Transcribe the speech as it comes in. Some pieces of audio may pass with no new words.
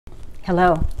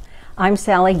Hello, I'm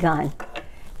Sally Gunn.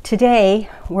 Today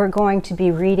we're going to be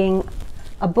reading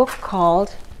a book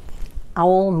called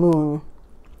Owl Moon.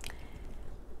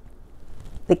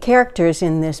 The characters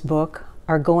in this book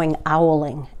are going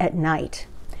owling at night.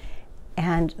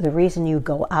 And the reason you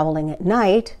go owling at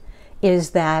night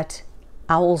is that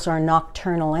owls are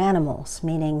nocturnal animals,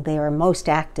 meaning they are most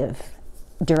active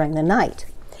during the night.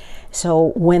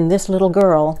 So when this little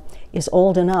girl is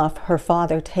old enough, her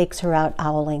father takes her out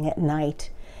owling at night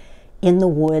in the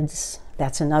woods.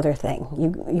 That's another thing.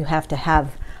 You have to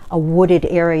have a wooded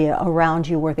area around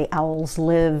you where the owls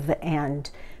live and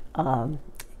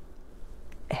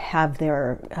have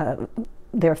their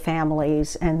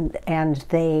families, and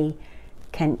they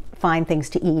can find things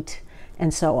to eat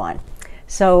and so on.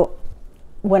 So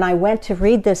when I went to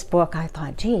read this book, I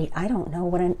thought, gee, I don't know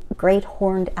what a great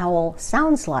horned owl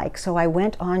sounds like. So I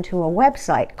went onto a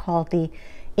website called the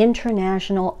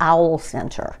International Owl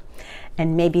Center.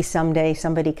 And maybe someday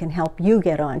somebody can help you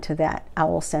get onto that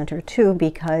owl center too,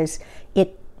 because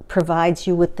it provides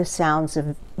you with the sounds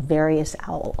of various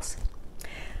owls.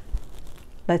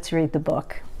 Let's read the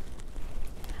book.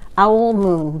 Owl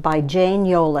Moon by Jane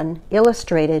Yolen,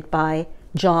 illustrated by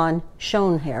John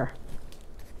Schoenherr.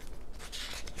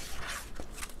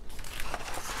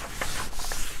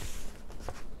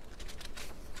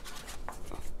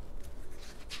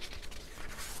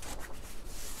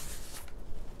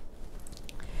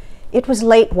 It was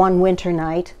late one winter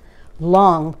night,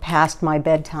 long past my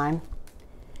bedtime,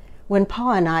 when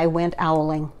Pa and I went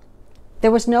owling. There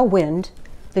was no wind.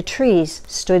 The trees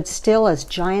stood still as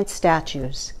giant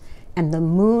statues, and the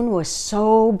moon was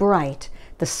so bright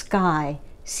the sky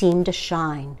seemed to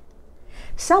shine.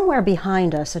 Somewhere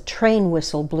behind us a train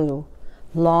whistle blew,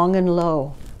 long and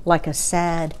low, like a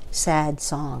sad, sad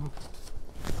song.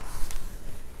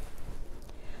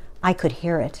 I could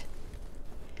hear it.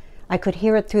 I could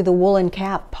hear it through the woolen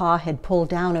cap Pa had pulled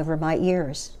down over my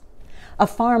ears. A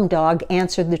farm dog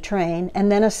answered the train,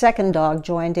 and then a second dog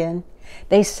joined in.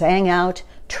 They sang out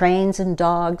trains and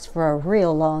dogs for a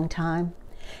real long time,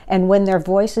 and when their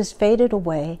voices faded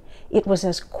away, it was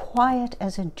as quiet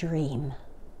as a dream.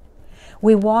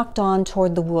 We walked on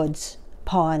toward the woods,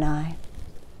 Pa and I.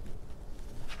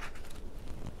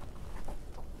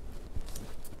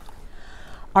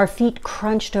 Our feet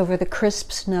crunched over the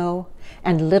crisp snow,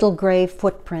 and little gray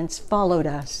footprints followed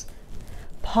us.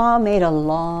 Pa made a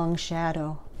long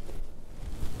shadow,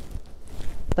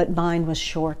 but mine was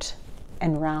short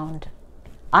and round.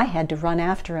 I had to run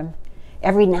after him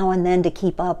every now and then to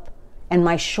keep up, and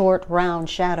my short, round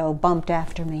shadow bumped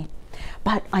after me.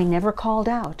 But I never called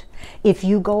out. If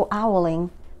you go owling,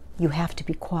 you have to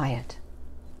be quiet.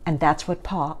 And that's what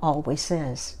Pa always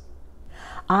says.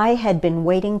 I had been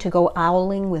waiting to go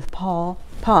owling with Pa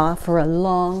for a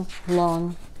long,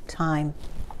 long time.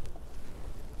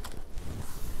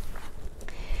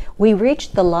 We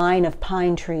reached the line of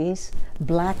pine trees,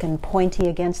 black and pointy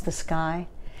against the sky,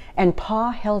 and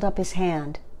Pa held up his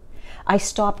hand. I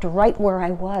stopped right where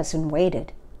I was and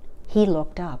waited. He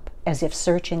looked up, as if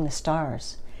searching the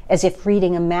stars, as if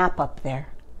reading a map up there.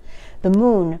 The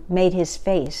moon made his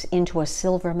face into a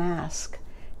silver mask.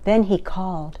 Then he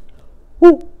called,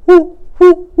 "Hoo, hoo,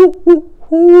 hoo, hoo, hoo,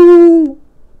 hoo."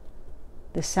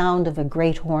 The sound of a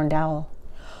great horned owl.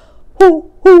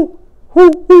 "Hoo, hoo,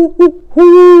 hoo, hoo, hoo,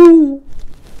 hoo."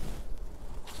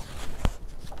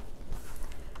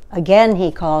 Again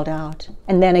he called out,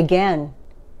 and then again.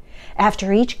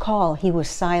 After each call he was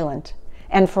silent,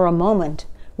 and for a moment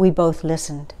we both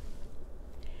listened.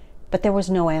 But there was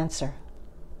no answer.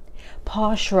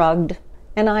 Pa shrugged,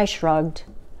 and I shrugged.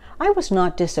 I was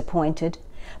not disappointed.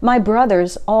 My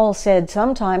brothers all said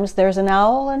sometimes there's an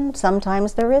owl and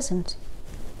sometimes there isn't.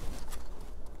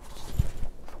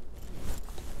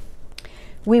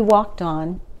 We walked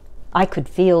on. I could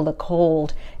feel the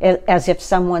cold, as if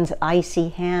someone's icy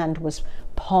hand was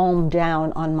palmed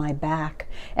down on my back,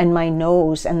 and my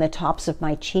nose and the tops of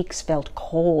my cheeks felt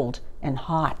cold and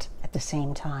hot at the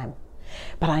same time.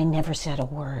 But I never said a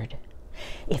word.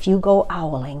 If you go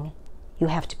owling, you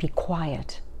have to be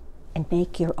quiet and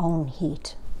make your own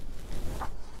heat.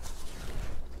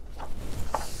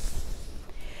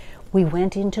 We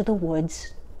went into the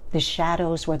woods. The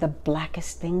shadows were the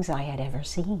blackest things I had ever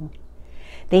seen.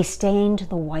 They stained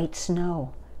the white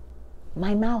snow.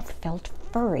 My mouth felt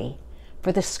furry,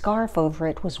 for the scarf over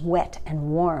it was wet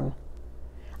and warm.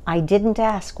 I didn't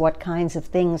ask what kinds of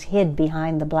things hid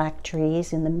behind the black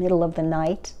trees in the middle of the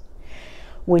night.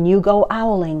 When you go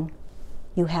owling,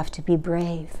 you have to be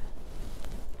brave.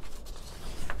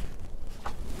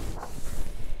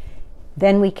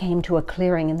 Then we came to a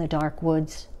clearing in the dark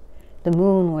woods. The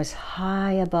moon was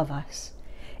high above us.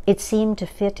 It seemed to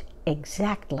fit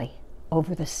exactly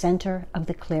over the center of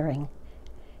the clearing,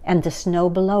 and the snow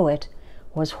below it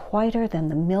was whiter than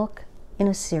the milk in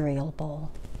a cereal bowl.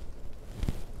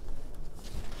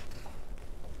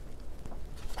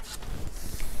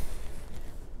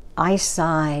 I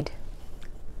sighed,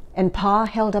 and Pa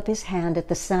held up his hand at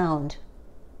the sound.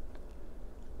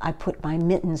 I put my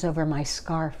mittens over my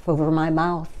scarf, over my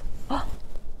mouth,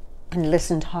 and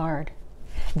listened hard.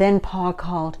 Then Pa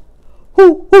called,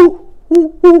 "Hoo, hoo,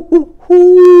 hoo, hoo, hoo,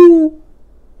 hoo.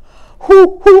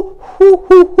 Hoo, hoo, hoo,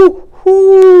 hoo, hoo,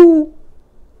 hoo."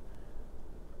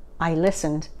 I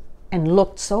listened and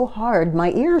looked so hard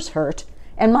my ears hurt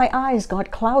and my eyes got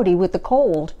cloudy with the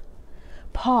cold.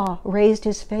 Pa raised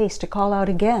his face to call out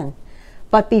again,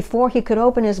 but before he could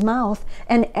open his mouth,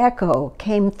 an echo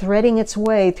came threading its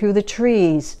way through the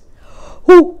trees.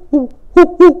 Hoo, hoo,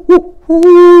 hoo, hoo, hoo,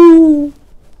 hoo.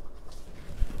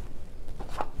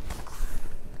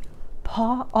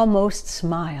 Pa almost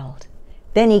smiled.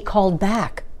 Then he called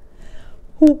back,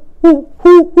 "Hoo, hoo,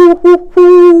 hoo, hoo, hoo,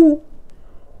 hoo,"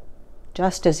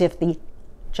 just as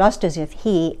if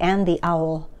he and the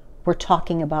owl were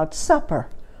talking about supper,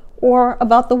 or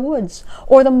about the woods,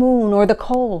 or the moon, or the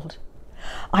cold.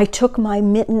 I took my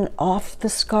mitten off the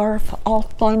scarf,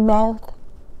 off my mouth,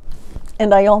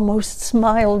 and I almost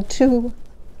smiled too.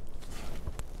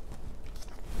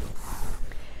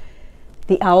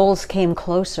 The owls came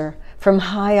closer from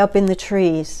high up in the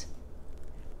trees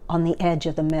on the edge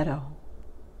of the meadow.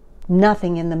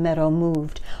 Nothing in the meadow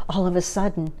moved. All of a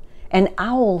sudden, an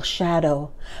owl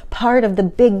shadow, part of the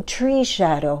big tree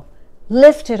shadow,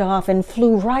 lifted off and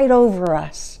flew right over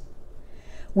us.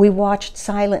 We watched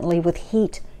silently with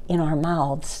heat in our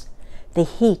mouths, the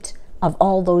heat of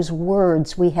all those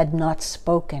words we had not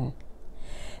spoken.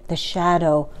 The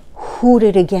shadow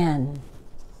hooted again.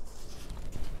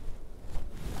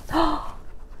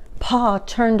 Pa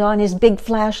turned on his big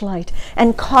flashlight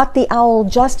and caught the owl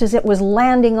just as it was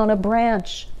landing on a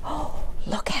branch. Oh,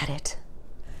 look at it.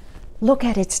 Look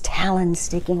at its talons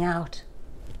sticking out.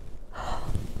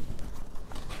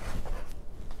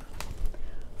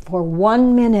 For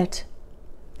 1 minute,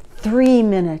 3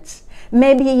 minutes,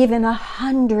 maybe even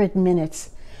 100 minutes,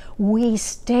 we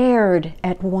stared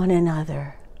at one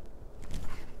another.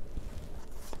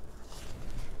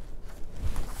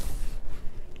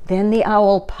 Then the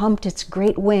owl pumped its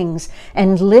great wings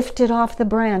and lifted off the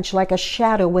branch like a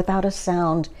shadow without a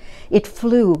sound. It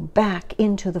flew back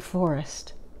into the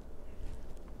forest.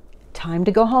 "Time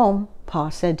to go home," Pa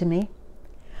said to me.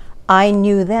 I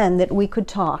knew then that we could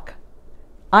talk.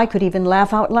 I could even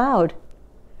laugh out loud.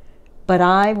 But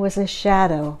I was a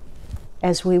shadow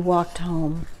as we walked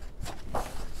home.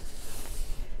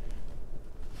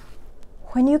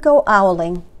 When you go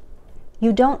owling,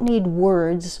 you don't need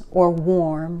words or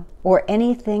warm or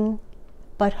anything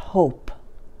but hope.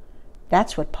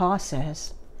 That's what Pa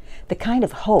says. The kind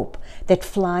of hope that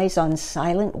flies on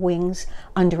silent wings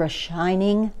under a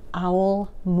shining owl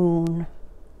moon.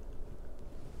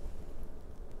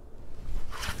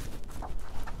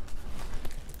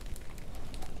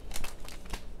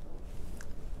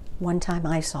 One time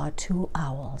I saw 2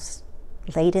 owls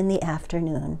late in the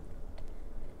afternoon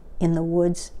in the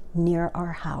woods near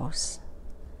our house.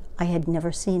 I had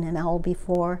never seen an owl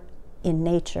before in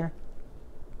nature.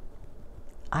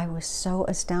 I was so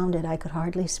astounded I could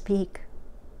hardly speak.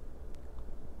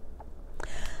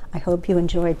 I hope you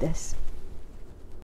enjoyed this.